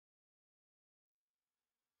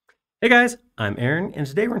Hey guys, I'm Aaron, and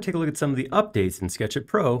today we're going to take a look at some of the updates in SketchUp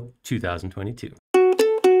Pro 2022.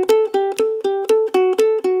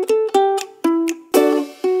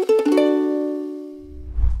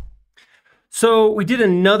 So we did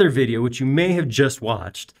another video, which you may have just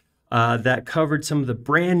watched, that covered some of the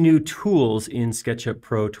brand new tools in SketchUp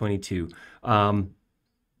Pro 22. Some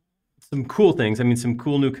cool things, some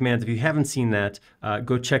cool new commands. If you haven't seen that,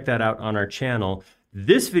 go check that out on our channel.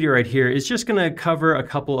 This video right here is just going to cover a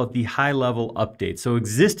couple of the high-level updates. So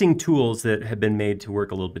existing tools that have been made to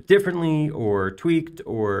work a little bit differently or tweaked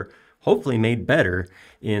or hopefully made better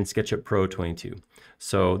in SketchUp Pro 22.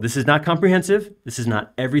 So this is not comprehensive. This is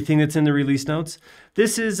not everything that's in the release notes.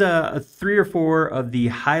 This is 3 or 4 of the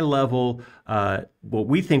high-level, what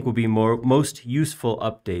we think will be most useful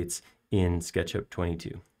updates in SketchUp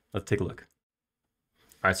 22. Let's take a look.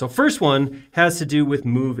 All right, so first one has to do with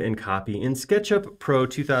move and copy. In SketchUp Pro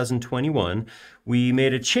 2021, we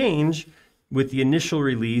made a change with the initial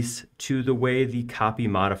release to the way the copy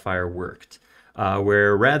modifier worked,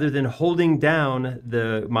 where rather than holding down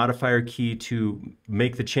the modifier key to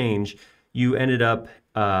make the change, you ended up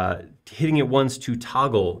hitting it once to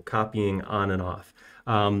toggle copying on and off.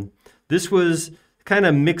 This was kind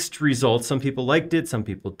of mixed results. Some people liked it, some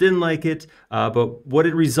people didn't like it, but what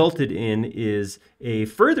it resulted in is a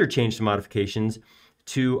further change to modifications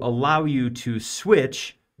to allow you to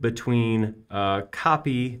switch between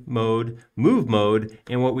copy mode, move mode,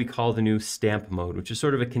 and what we call the new stamp mode, which is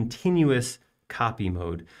sort of a continuous copy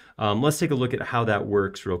mode. Let's take a look at how that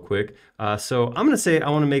works real quick. So I'm going to say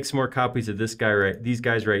I want to make some more copies of this guy these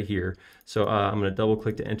guys right here. So I'm going to double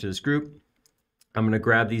click to enter this group. I'm going to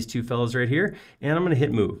grab these two fellows right here, and I'm going to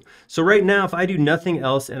hit move. So right now, if I do nothing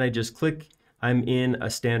else and I just click, I'm in a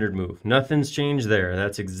standard move. Nothing's changed there.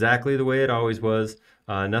 That's exactly the way it always was.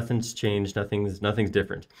 Nothing's changed. Nothing's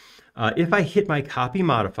different. If I hit my copy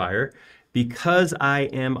modifier, because I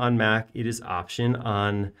am on Mac, it is Option.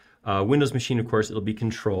 On Windows machine, of course, it'll be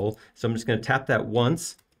Control. So I'm just going to tap that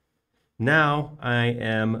once. Now I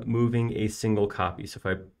am moving a single copy. So if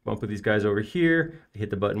I bump with these guys over here, I hit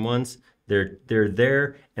the button once, they're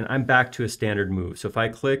there, and I'm back to a standard move. So if I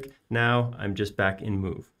click now, I'm just back in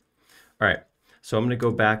move. All right, so I'm going to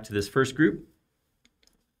go back to this first group.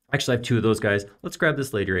 Actually, I have 2 of those guys. Let's grab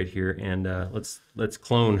this lady right here, and let's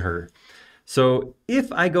clone her. So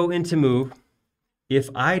if I go into move, if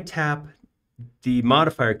I tap the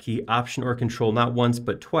modifier key, Option or Control, not once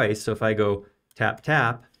but twice. So if I go tap,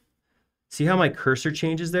 tap, see how my cursor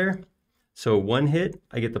changes there? So one hit,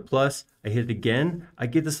 I get the plus, I hit it again, I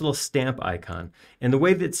get this little stamp icon. And the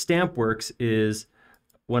way that stamp works is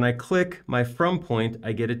when I click my from point,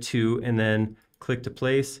 I get a 2, and then click to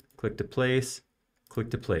place, click to place, click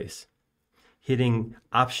to place. Hitting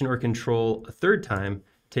Option or Control a 3rd time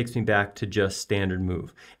takes me back to just standard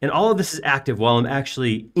move. And all of this is active while I'm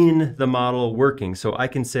actually in the model working. So I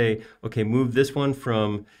can say, okay, move this one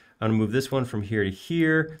from I'm going to move this one from here to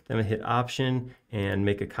here, then I'm going to hit Option and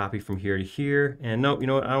make a copy from here to here. And no, you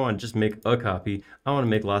know what? I don't want to just make a copy. I want to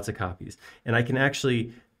make lots of copies. And I can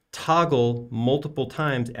actually toggle multiple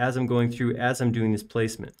times as I'm going through, as I'm doing this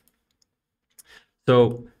placement.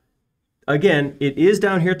 So again, it is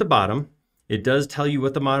down here at the bottom. It does tell you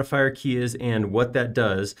what the modifier key is and what that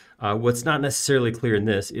does. What's not necessarily clear in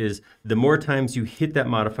this is the more times you hit that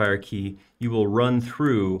modifier key, you will run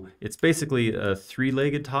through. It's basically a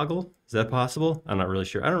 3-legged toggle. Is that possible? I'm not really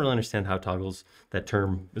sure. I don't really understand how toggles, that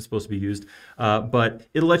term is supposed to be used. But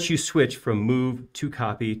it'll let you switch from move to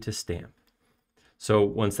copy to stamp. So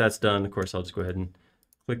once that's done, of course, I'll just go ahead and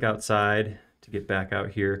click outside to get back out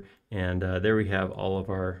here. And there we have all of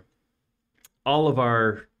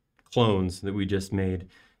our clones that we just made,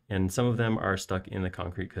 and some of them are stuck in the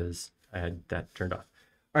concrete because I had that turned off.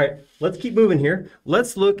 All right, let's keep moving here.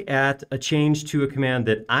 Let's look at a change to a command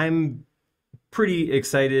that I'm pretty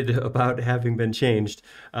excited about having been changed.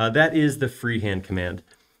 That is the freehand command.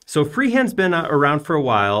 So freehand's been around for a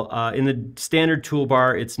while. In the standard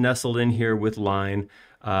toolbar, it's nestled in here with line.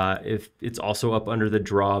 If it's also up under the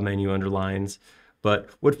draw menu under lines.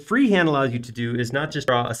 But what freehand allows you to do is not just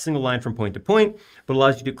draw a single line from point to point, but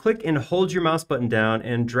allows you to click and hold your mouse button down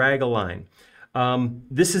and drag a line.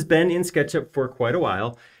 This has been in SketchUp for quite a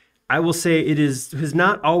while. I will say it has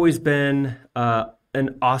not always been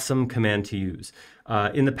an awesome command to use.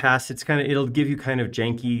 In the past, it'll give you kind of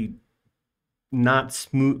janky, not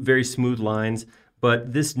smooth, very smooth lines.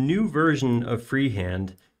 But this new version of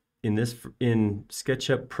freehand in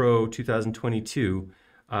SketchUp Pro 2022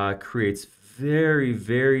 creates very,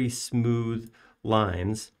 very smooth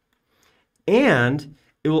lines, and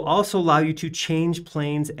it will also allow you to change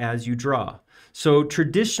planes as you draw. So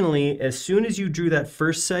traditionally, as soon as you drew that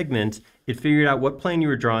first segment, it figured out what plane you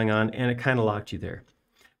were drawing on, and it kind of locked you there.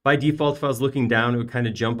 By default, if I was looking down, it would kind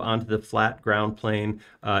of jump onto the flat ground plane.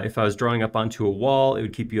 If I was drawing up onto a wall, it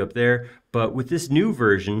would keep you up there. But with this new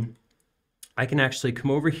version, I can actually come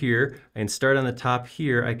over here and start on the top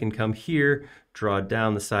here. I can come here, draw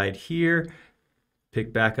down the side here,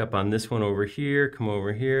 pick back up on this one over here, come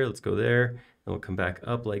over here, let's go there, and we'll come back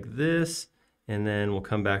up like this, and then we'll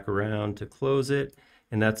come back around to close it.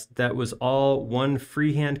 And that was all one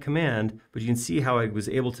freehand command, but you can see how I was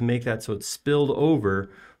able to make that so it spilled over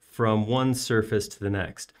from one surface to the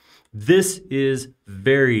next. This is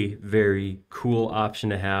very, very cool option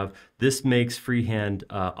to have. This makes freehand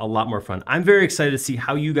a lot more fun. I'm very excited to see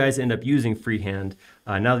how you guys end up using freehand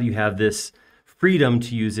now that you have this freedom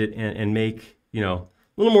to use it and make, you know,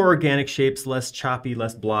 a little more organic shapes, less choppy,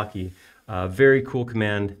 less blocky. Very cool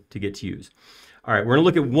command to get to use. All right, we're gonna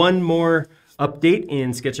look at one more update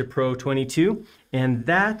in SketchUp Pro 22, and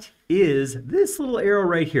that is this little arrow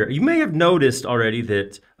right here. You may have noticed already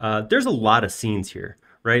that there's a lot of scenes here,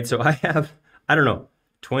 right? So I have, I don't know,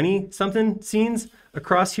 20 something scenes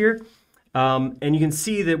across here. And you can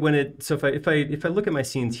see that when it, so if I look at my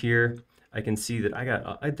scenes here, I can see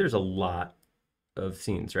that there's a lot of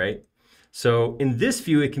scenes, right? So in this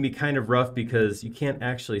view, it can be kind of rough because you can't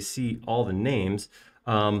actually see all the names.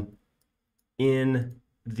 In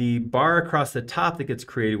the bar across the top that gets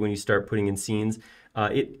created when you start putting in scenes,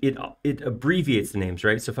 it abbreviates the names,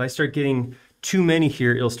 right? So if I start getting too many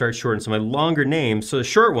here, it'll start shortening. So my longer names, so the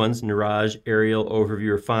short ones, Mirage, Aerial, Overview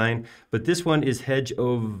are fine, but this one is Hedge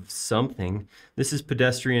of something. This is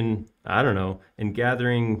Pedestrian, I don't know, and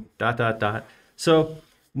Gathering, ... So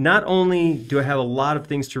not only do I have a lot of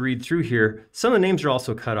things to read through here, some of the names are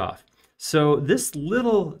also cut off. So this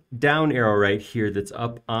little down arrow right here that's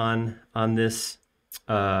up on this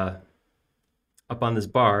bar,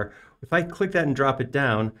 if I click that and drop it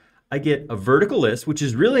down, I get a vertical list, which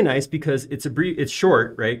is really nice because it's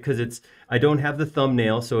short, right? Because I don't have the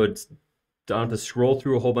thumbnail, so I don't have to scroll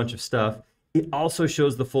through a whole bunch of stuff. It also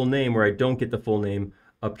shows the full name where I don't get the full name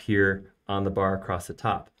up here on the bar across the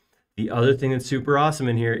top. The other thing that's super awesome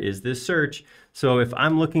in here is this search. So if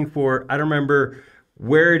I'm looking for, I don't remember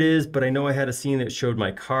where it is, but I know I had a scene that showed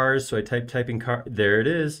my cars, so I type in car, there it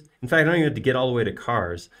is. In fact, I don't even have to get all the way to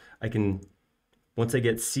cars. I can, once I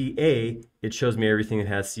get CA, it shows me everything that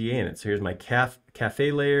has CA in it. So here's my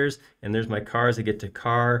cafe layers, and there's my cars. I get to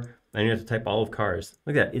car. I don't have to type all of cars.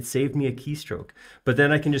 Look at that, it saved me a keystroke. But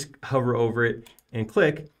then I can just hover over it and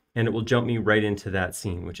click, and it will jump me right into that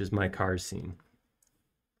scene, which is my cars scene.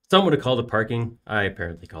 Some would have called it parking. I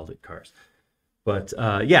apparently called it cars. But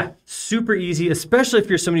yeah, super easy, especially if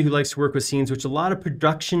you're somebody who likes to work with scenes, which a lot of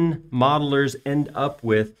production modelers end up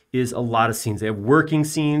with is a lot of scenes. They have working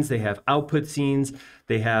scenes, they have output scenes,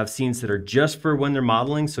 they have scenes that are just for when they're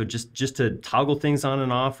modeling, so just to toggle things on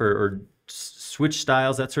and off or switch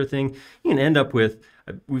styles, that sort of thing. You can end up with,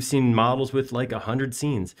 we've seen models with like 100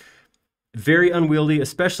 scenes. Very unwieldy,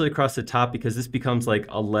 especially across the top, because this becomes like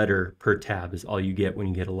a letter per tab is all you get when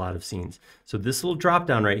you get a lot of scenes. So this little drop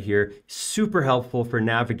down right here, super helpful for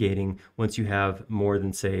navigating once you have more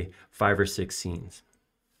than, say, 5 or 6 scenes.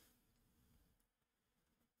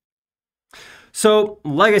 So,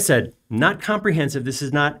 like I said, not comprehensive. This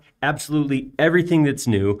is not absolutely everything that's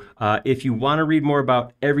new. If you want to read more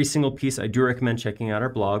about every single piece, I do recommend checking out our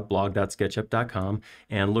blog, blog.sketchup.com,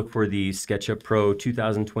 and look for the SketchUp Pro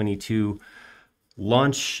 2022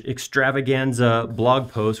 launch extravaganza blog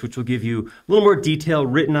post, which will give you a little more detail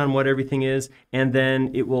written on what everything is. And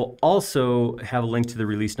then it will also have a link to the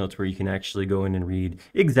release notes where you can actually go in and read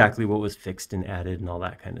exactly what was fixed and added and all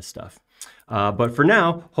that kind of stuff. But for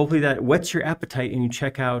now, hopefully that whets your appetite and you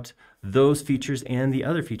check out those features and the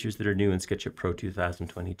other features that are new in SketchUp Pro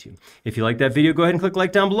 2022. If you like that video, go ahead and click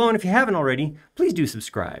like down below. And if you haven't already, please do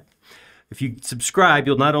subscribe. If you subscribe,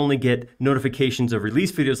 you'll not only get notifications of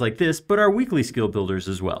release videos like this, but our weekly skill builders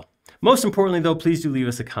as well. Most importantly though, please do leave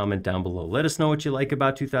us a comment down below. Let us know what you like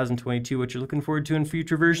about 2022, what you're looking forward to in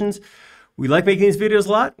future versions. We like making these videos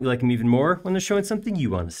a lot. We like them even more when they're showing something you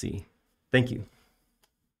want to see. Thank you.